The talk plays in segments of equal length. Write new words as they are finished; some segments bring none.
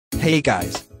Hey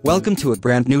guys, welcome to a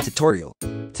brand new tutorial.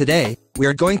 Today, we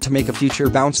are going to make a future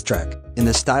bounce track, in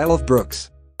the style of Brooks.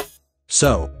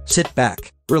 So, sit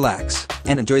back, relax,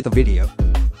 and enjoy the video.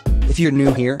 If you're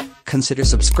new here, consider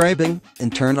subscribing,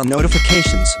 and turn on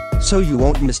notifications, so you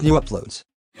won't miss new uploads.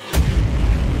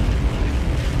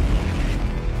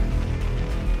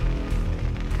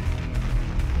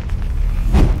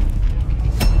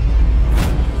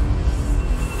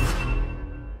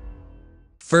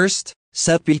 First,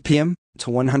 set BPM to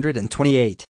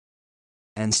 128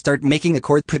 and start making a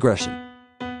chord progression.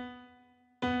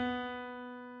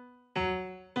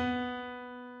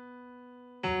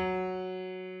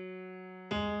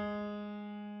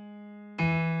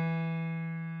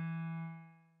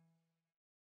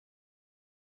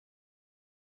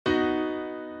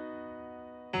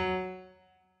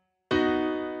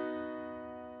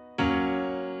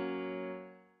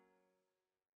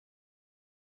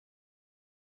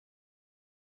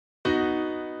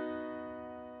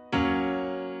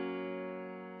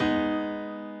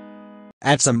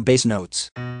 Add some bass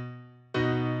notes.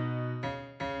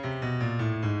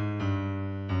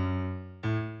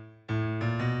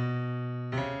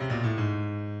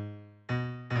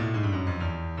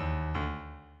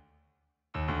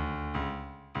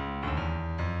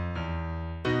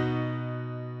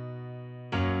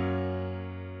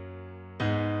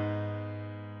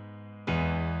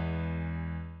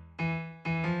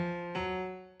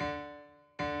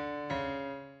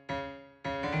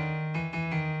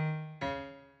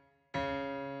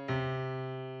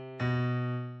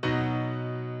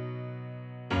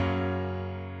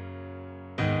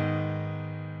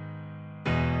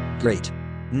 Great.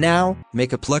 Now,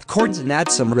 make a pluck chords and add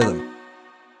some rhythm.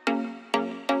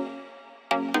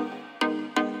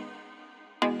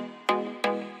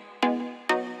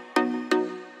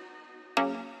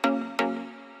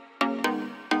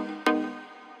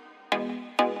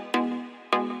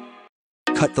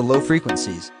 Cut the low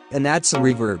frequencies, and add some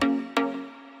reverb.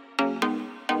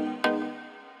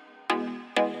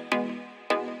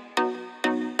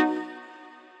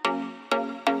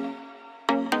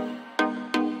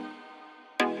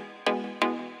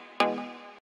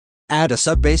 Add a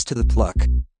sub-bass to the pluck.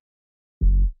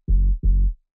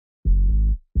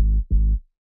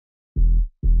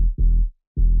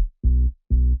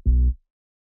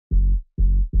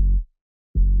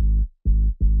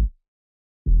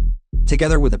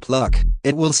 Together with a pluck,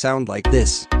 it will sound like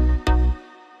this.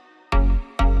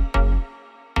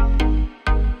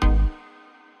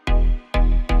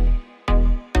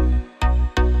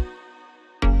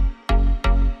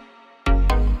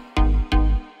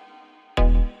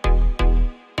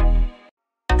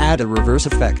 Add a reverse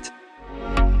effect.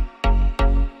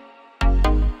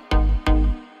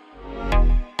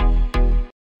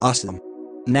 Awesome.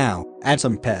 Now, add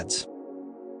some pads.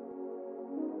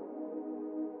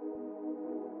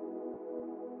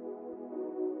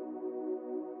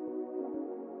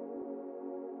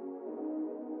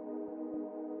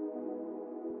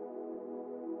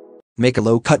 Make a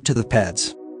low cut to the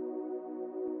pads.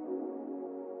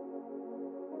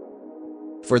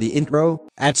 For the intro,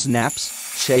 add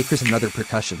snaps, shakers and other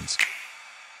percussions.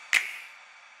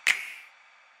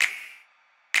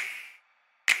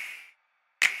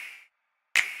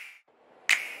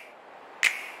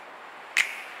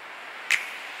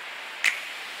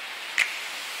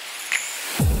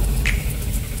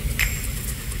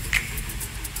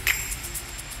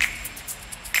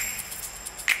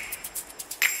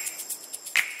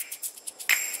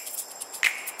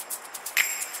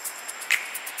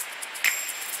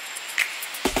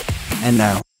 And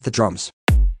now, the drums.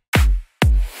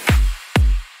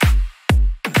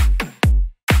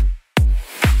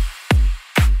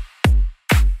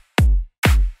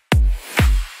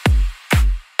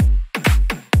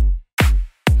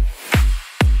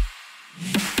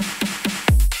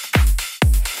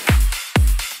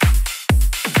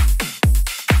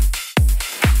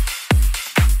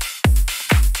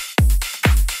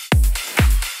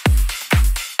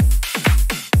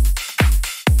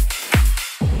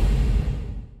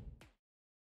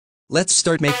 Let's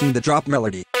start making the drop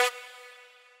melody.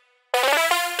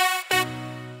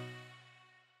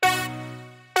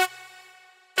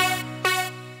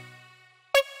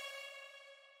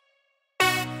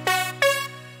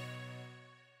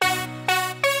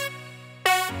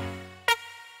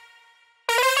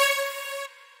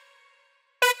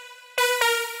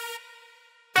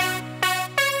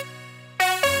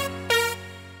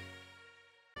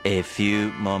 A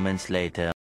few moments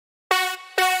later.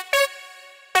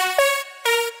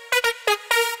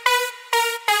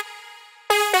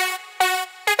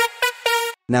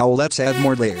 Now let's add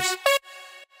more layers.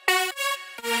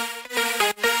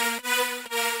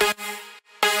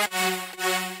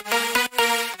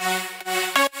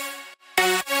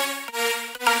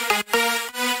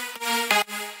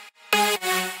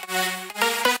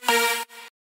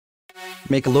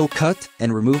 make a low cut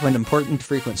and remove unimportant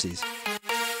frequencies.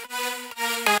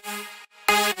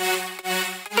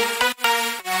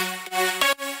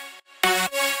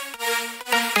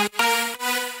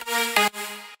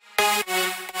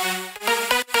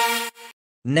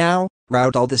 Now,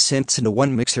 route all the synths into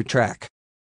one mixer track.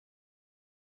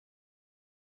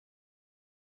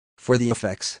 For the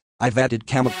effects, I've added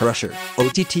Camel Crusher,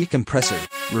 OTT Compressor,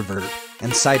 Reverb,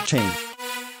 and Sidechain.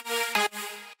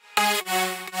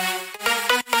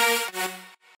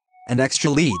 An extra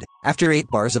lead, after 8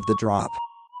 bars of the drop.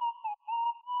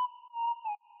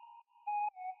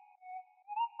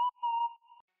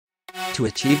 To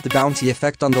achieve the bouncy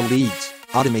effect on the leads,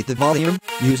 automate the volume,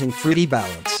 using Fruity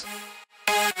Balance.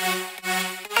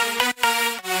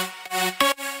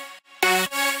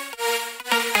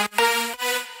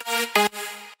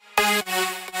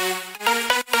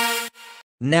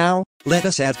 Now, let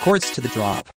us add chords to the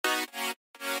drop.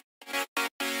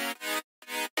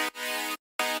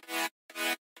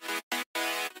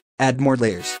 Add more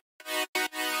layers.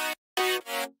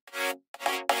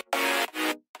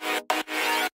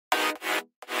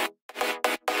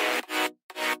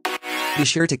 Be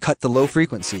sure to cut the low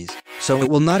frequencies, so it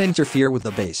will not interfere with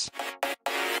the bass.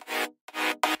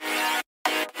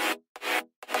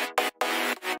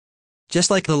 Just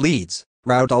like the leads,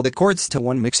 route all the chords to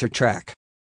one mixer track.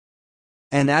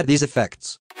 And add these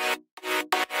effects.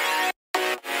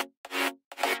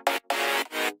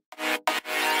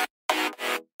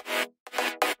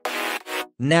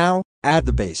 Now, add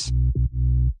the bass.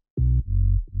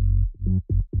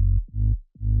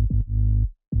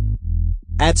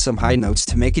 Add some high notes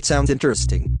to make it sound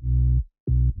interesting.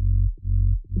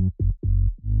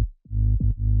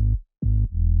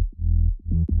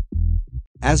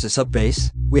 As a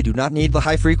sub-bass, we do not need the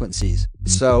high frequencies,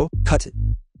 so cut it.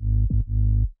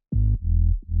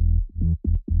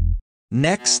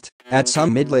 Next, add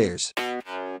some mid layers.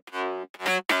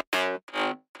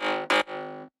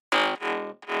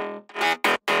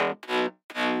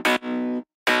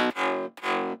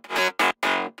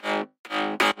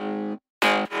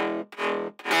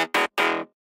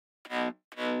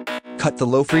 Cut the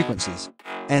low frequencies,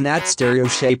 and add stereo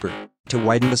shaper to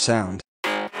widen the sound.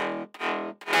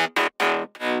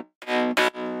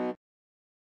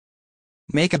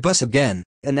 Make a bus again,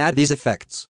 and add these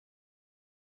effects.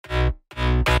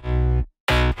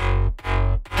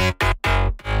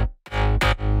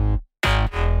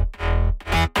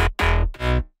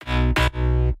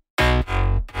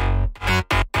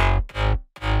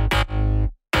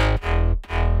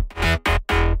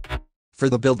 For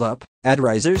the build-up, add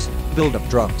risers, build-up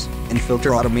drums, and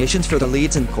filter automations for the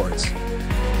leads and chords.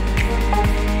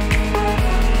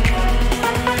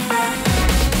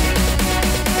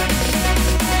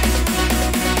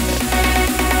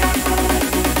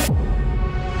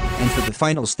 And for the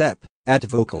final step, add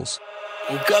vocals.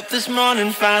 Woke up this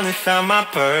morning, finally found my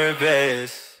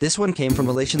purpose. This one came from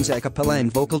Relations Acapella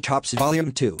and Vocal Chops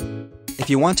Volume 2.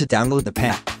 If you want to download the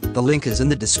pack, the link is in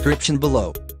the description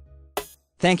below.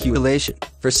 Thank you Elation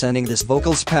for sending this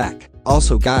vocals pack.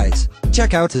 Also guys,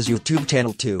 check out his YouTube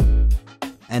channel too.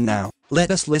 And now, let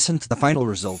us listen to the final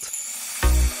result.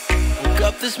 Woke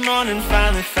up this morning,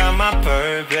 finally found my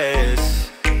purpose.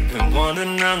 Been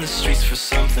wandering around the streets for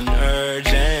something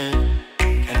urgent.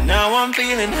 And now I'm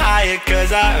feeling higher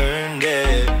cause I earned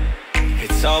it.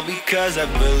 It's all because I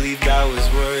believed I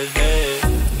was worth it.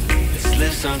 Let's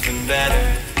live something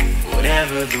better,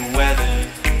 whatever the weather.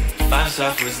 5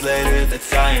 soft words later,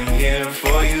 that's I am here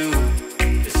for you.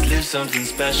 Let's live something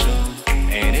special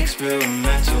and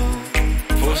experimental.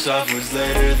 4 soft words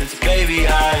later, that's baby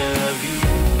I love you.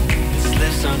 Let's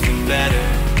live something better,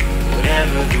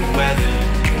 whatever the weather.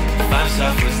 5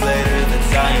 soft words later,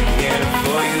 that's I am here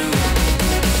for you.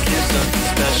 Let's live something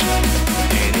special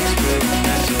and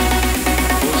experimental.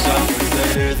 4 soft words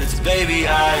later, that's baby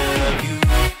I